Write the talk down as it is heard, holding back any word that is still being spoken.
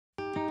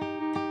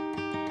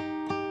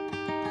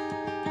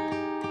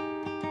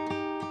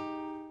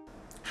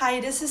Hi,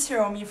 this is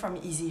Hiromi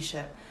from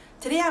Easyship.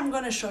 Today I'm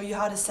going to show you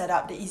how to set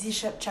up the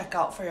Easyship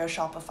checkout for your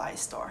Shopify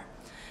store.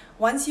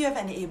 Once you have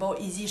enabled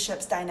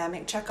Easyship's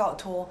dynamic checkout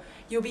tool,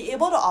 you'll be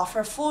able to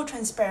offer full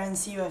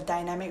transparency with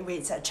dynamic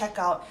rates at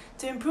checkout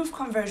to improve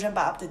conversion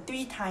by up to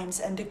 3 times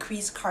and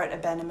decrease cart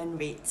abandonment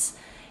rates.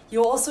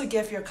 You'll also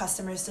give your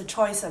customers the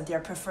choice of their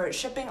preferred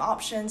shipping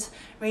options,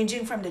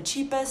 ranging from the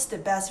cheapest, the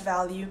best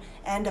value,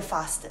 and the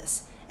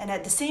fastest, and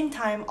at the same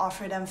time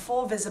offer them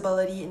full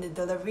visibility in the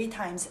delivery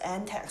times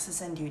and taxes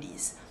and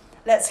duties.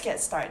 Let's get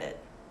started.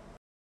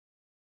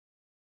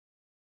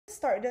 Let's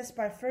start this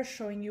by first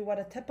showing you what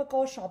a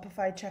typical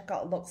Shopify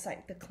checkout looks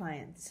like to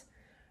clients.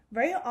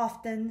 Very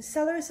often,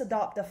 sellers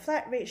adopt a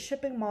flat rate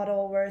shipping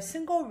model where a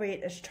single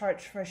rate is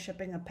charged for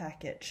shipping a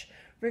package,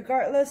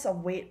 regardless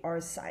of weight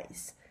or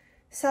size.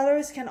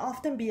 Sellers can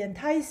often be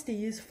enticed to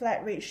use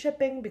flat rate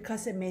shipping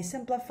because it may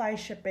simplify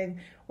shipping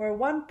where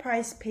one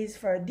price pays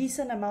for a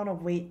decent amount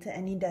of weight to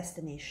any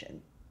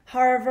destination.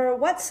 However,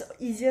 what's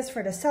easiest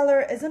for the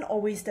seller isn't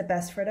always the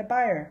best for the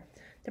buyer.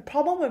 The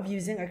problem with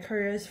using a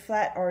courier's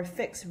flat or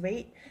fixed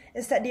rate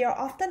is that they are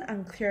often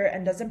unclear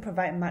and doesn't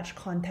provide much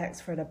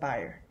context for the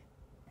buyer.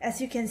 As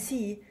you can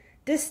see,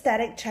 this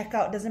static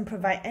checkout doesn't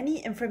provide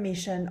any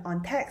information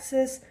on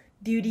taxes,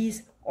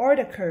 duties, or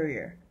the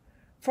courier.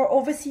 For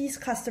overseas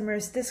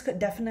customers, this could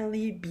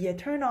definitely be a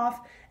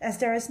turn-off as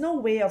there is no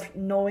way of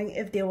knowing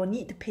if they will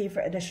need to pay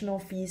for additional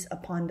fees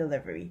upon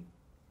delivery.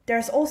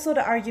 There's also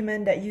the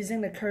argument that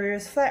using the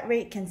courier's flat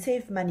rate can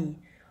save money.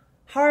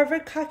 However,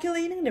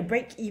 calculating the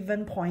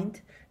break-even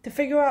point to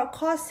figure out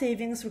cost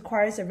savings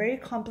requires a very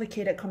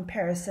complicated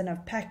comparison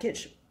of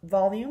package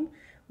volume,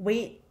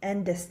 weight,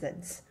 and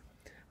distance.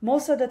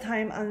 Most of the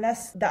time,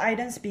 unless the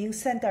items being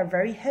sent are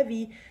very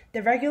heavy,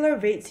 the regular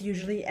rates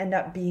usually end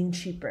up being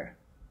cheaper.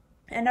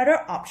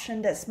 Another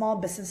option that small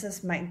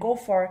businesses might go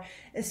for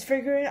is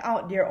figuring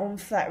out their own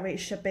flat rate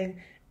shipping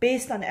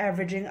based on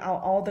averaging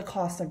out all the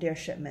costs of their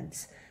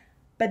shipments.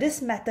 But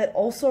this method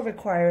also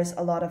requires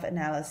a lot of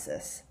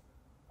analysis.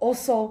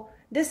 Also,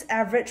 this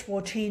average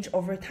will change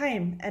over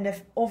time, and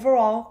if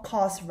overall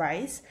costs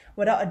rise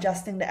without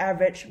adjusting the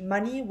average,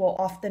 money will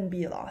often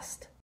be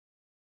lost.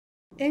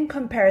 In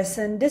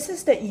comparison, this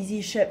is the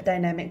Easyship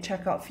dynamic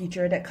checkout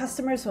feature that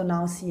customers will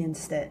now see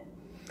instead.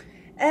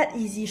 At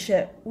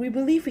Easyship, we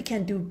believe we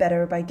can do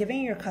better by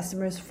giving your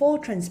customers full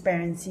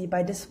transparency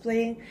by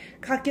displaying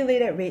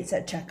calculated rates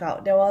at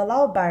checkout that will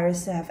allow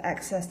buyers to have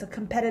access to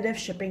competitive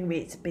shipping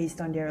rates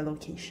based on their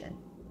location.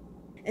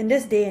 In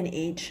this day and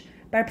age,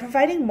 by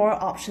providing more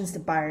options to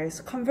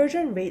buyers,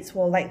 conversion rates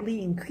will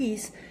likely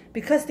increase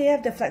because they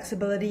have the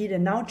flexibility to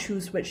now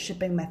choose which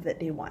shipping method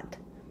they want.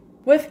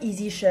 With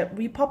Easyship,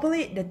 we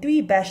populate the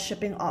 3 best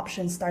shipping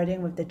options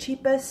starting with the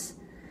cheapest,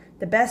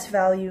 the best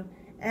value,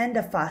 and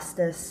the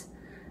fastest,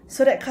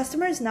 so that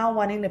customers now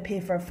wanting to pay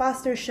for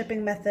faster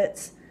shipping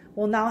methods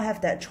will now have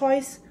that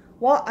choice,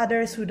 while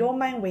others who don't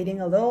mind waiting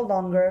a little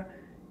longer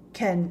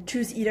can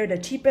choose either the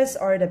cheapest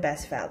or the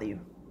best value.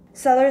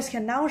 Sellers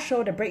can now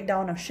show the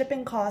breakdown of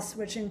shipping costs,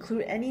 which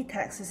include any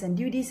taxes and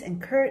duties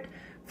incurred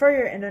for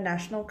your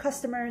international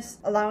customers,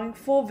 allowing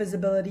full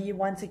visibility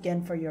once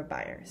again for your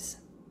buyers.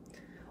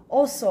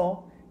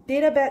 Also,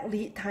 data-backed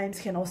lead times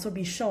can also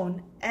be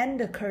shown and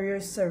the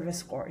courier's service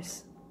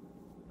scores.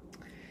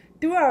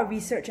 Through our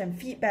research and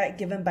feedback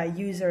given by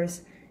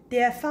users, they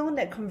have found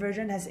that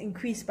conversion has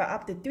increased by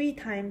up to 3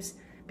 times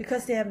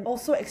because they have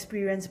also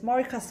experienced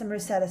more customer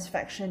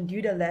satisfaction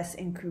due to less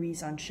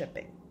inquiries on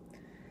shipping.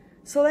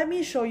 So let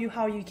me show you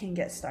how you can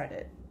get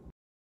started.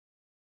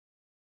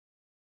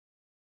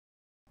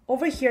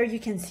 Over here, you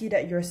can see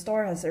that your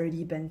store has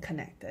already been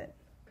connected.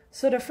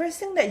 So the first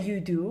thing that you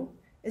do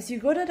is you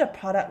go to the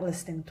product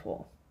listing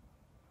tool.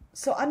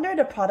 So under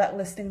the product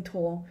listing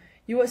tool,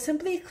 you would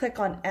simply click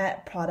on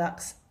Add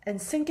Products and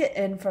sync it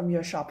in from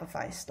your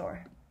Shopify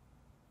store.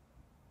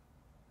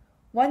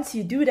 Once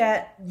you do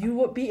that, you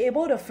would be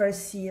able to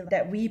first see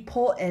that we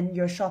pull in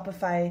your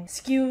Shopify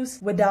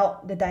SKUs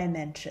without the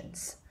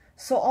dimensions.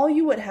 So all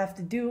you would have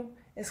to do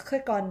is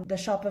click on the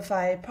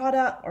Shopify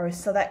product or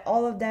select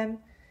all of them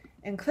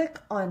and click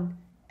on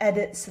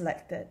Edit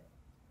Selected.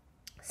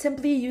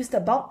 Simply use the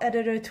bulk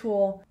editor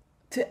tool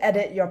to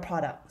edit your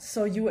product.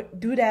 So you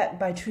would do that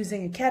by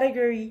choosing a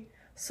category.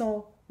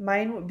 So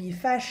mine would be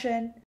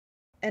fashion.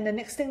 And the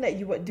next thing that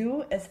you would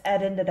do is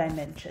add in the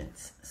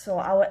dimensions. So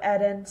I would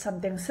add in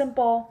something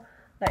simple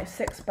like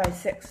 6 by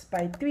 6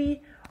 by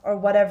 3 or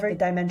whatever the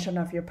dimension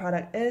of your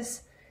product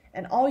is.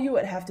 And all you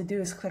would have to do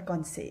is click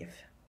on Save.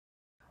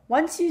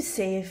 Once you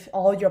save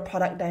all your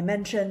product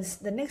dimensions,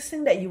 the next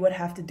thing that you would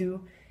have to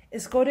do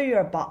is go to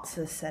your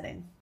boxes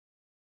setting.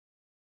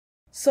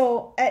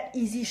 So at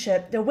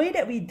Easyship, the way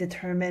that we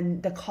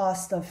determine the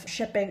cost of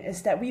shipping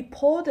is that we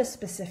pull the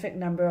specific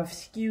number of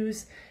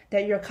SKUs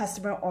that your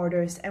customer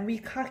orders and we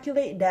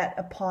calculate that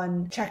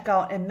upon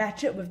checkout and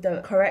match it with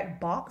the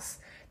correct box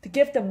to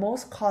give the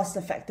most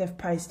cost-effective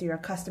price to your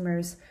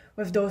customers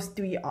with those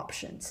 3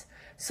 options.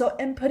 So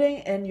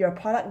inputting in your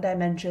product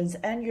dimensions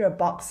and your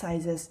box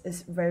sizes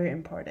is very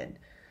important.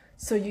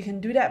 So you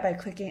can do that by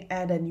clicking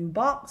Add a New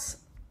Box.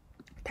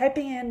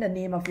 typing in the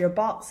name of your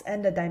box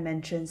and the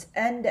dimensions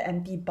and the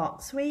empty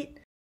box weight,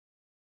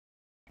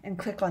 and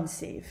click on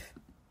Save.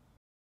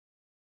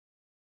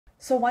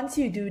 So once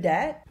you do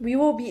that, we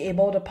will be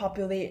able to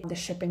populate the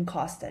shipping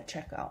cost at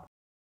checkout.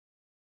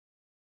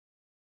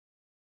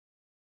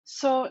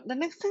 So the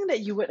next thing that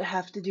you would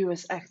have to do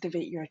is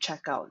activate your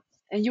checkout.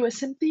 And you would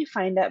simply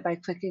find that by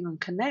clicking on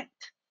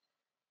Connect,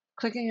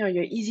 clicking on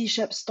your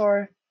Easyship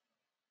store,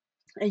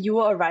 and you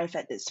will arrive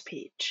at this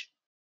page.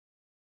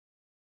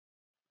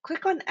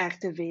 Click on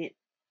Activate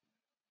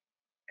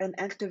and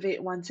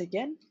activate once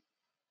again.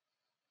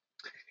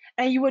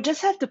 And you will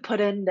just have to put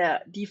in the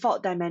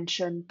default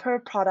dimension per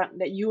product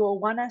that you will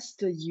want us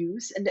to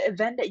use in the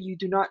event that you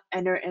do not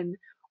enter in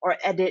or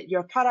edit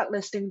your product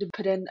listing to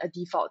put in a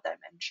default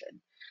dimension,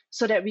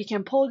 so that we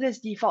can pull this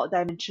default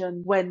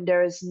dimension when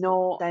there is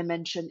no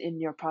dimension in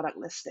your product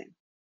listing.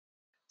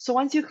 So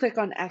once you click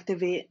on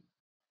Activate,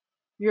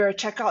 your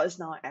checkout is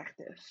now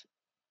active.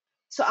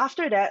 So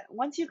after that,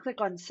 once you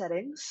click on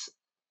Settings,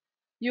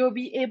 you will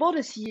be able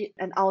to see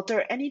and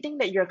alter anything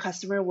that your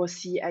customer will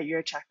see at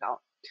your checkout.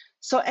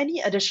 So any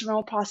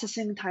additional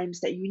processing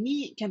times that you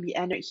need can be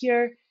entered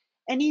here.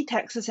 Any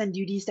taxes and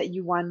duties that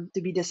you want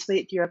to be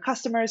displayed to your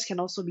customers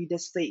can also be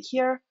displayed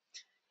here.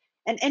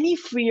 And any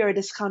free or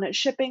discounted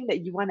shipping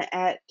that you want to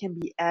add can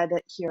be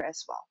added here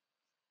as well.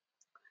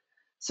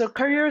 So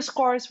courier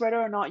scores, whether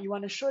or not you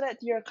want to show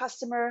that to your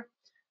customer,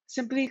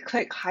 simply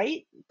click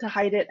Hide to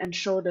hide it and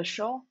show the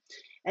show.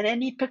 And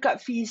any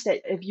pickup fees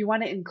that if you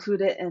want to include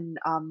it in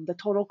the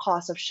total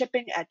cost of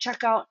shipping at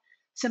checkout,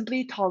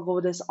 simply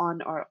toggle this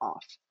on or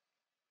off.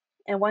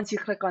 And once you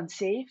click on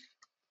Save,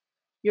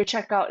 your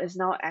checkout is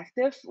now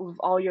active with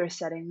all your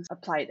settings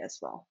applied as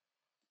well.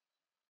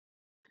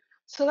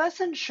 So let's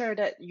ensure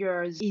that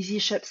your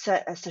Easyship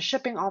set as the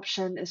shipping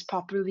option is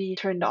properly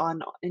turned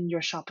on in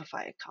your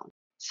Shopify account.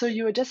 So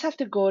you would just have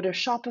to go to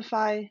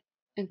Shopify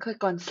and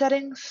click on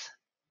Settings.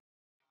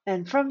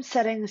 And from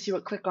Settings, you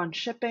would click on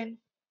Shipping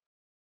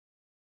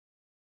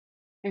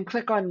and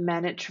click on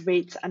Manage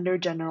Rates under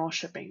General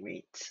Shipping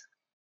Rates.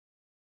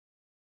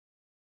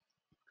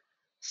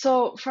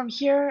 So from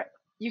here,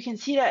 you can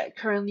see that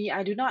currently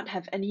I do not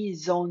have any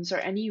zones or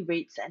any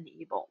rates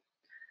enabled.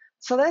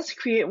 So let's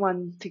create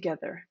one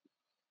together.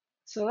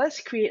 So let's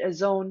create a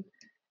zone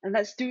and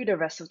let's do the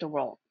rest of the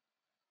world.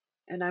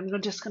 And I'm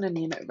just going to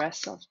name it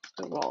rest of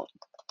the world.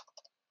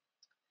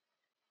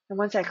 And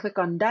once I click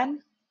on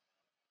Done,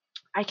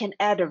 I can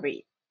add a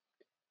rate.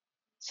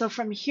 So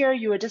from here,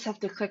 you would just have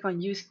to click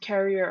on Use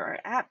Carrier or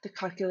App to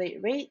calculate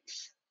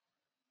rates.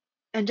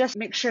 And just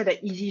make sure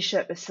that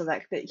Easyship is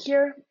selected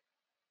here.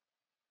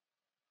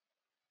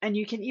 And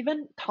you can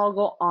even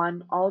toggle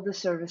on all the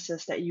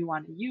services that you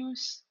want to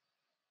use.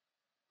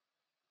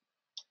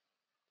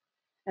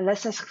 And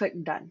let's just click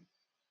Done.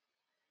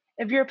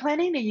 If you're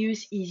planning to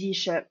use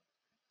Easyship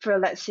for,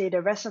 let's say,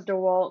 the rest of the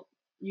world,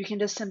 you can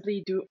just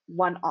simply do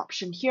one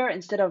option here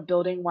instead of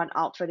building one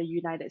out for the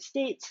United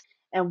States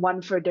and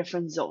one for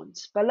different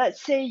zones. But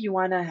let's say you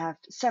want to have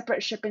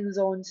separate shipping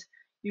zones,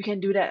 you can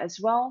do that as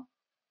well.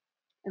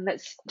 And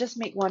let's just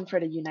make one for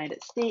the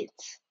United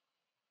States.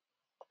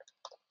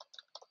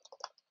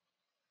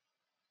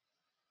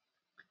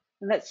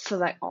 And let's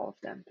select all of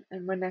them.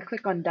 And when I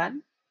click on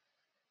Done,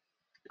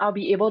 I'll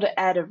be able to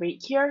add a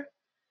rate here.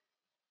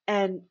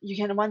 And you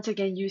can once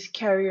again use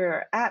Carrier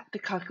or App to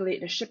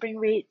calculate the shipping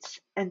rates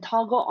and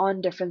toggle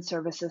on different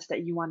services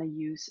that you want to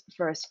use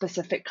for a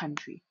specific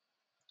country.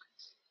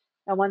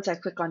 And once I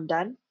click on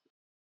Done,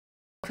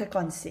 click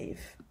on Save.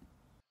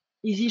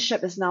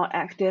 Easyship is now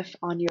active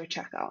on your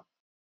checkout.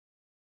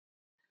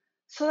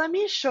 So let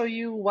me show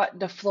you what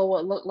the flow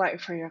would look like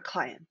for your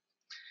client.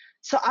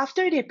 So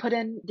after they put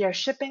in their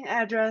shipping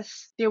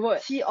address, they will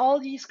see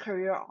all these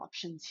courier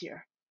options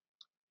here.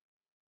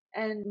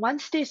 And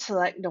once they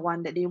select the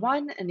one that they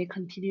want and they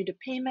continue the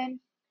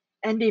payment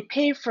and they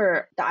pay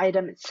for the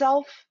item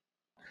itself,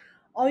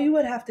 all you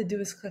would have to do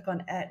is click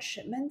on Add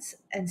Shipments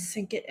and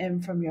sync it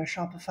in from your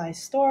Shopify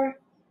store.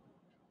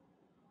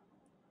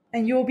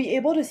 And you will be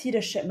able to see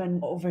the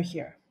shipment over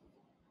here.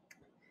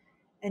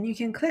 And you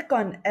can click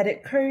on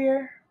Edit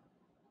Courier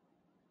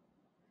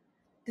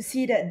to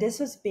see that this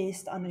was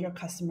based on your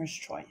customer's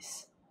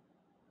choice.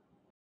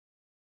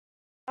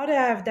 Now that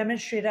I have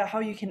demonstrated how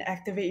you can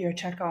activate your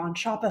checkout on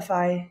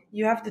Shopify,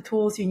 you have the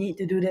tools you need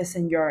to do this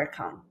in your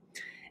account.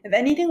 If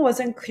anything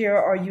wasn't clear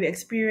or you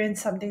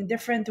experienced something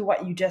different to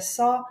what you just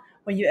saw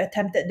when you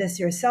attempted this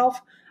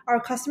yourself, our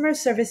customer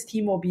service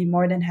team will be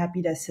more than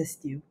happy to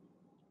assist you.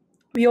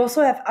 We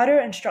also have other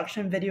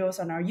instruction videos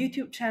on our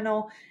YouTube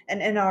channel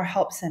and in our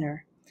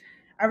Helpcenter.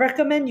 I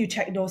recommend you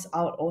check those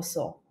out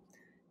also.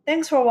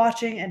 Thanks for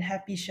watching and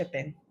happy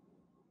shipping.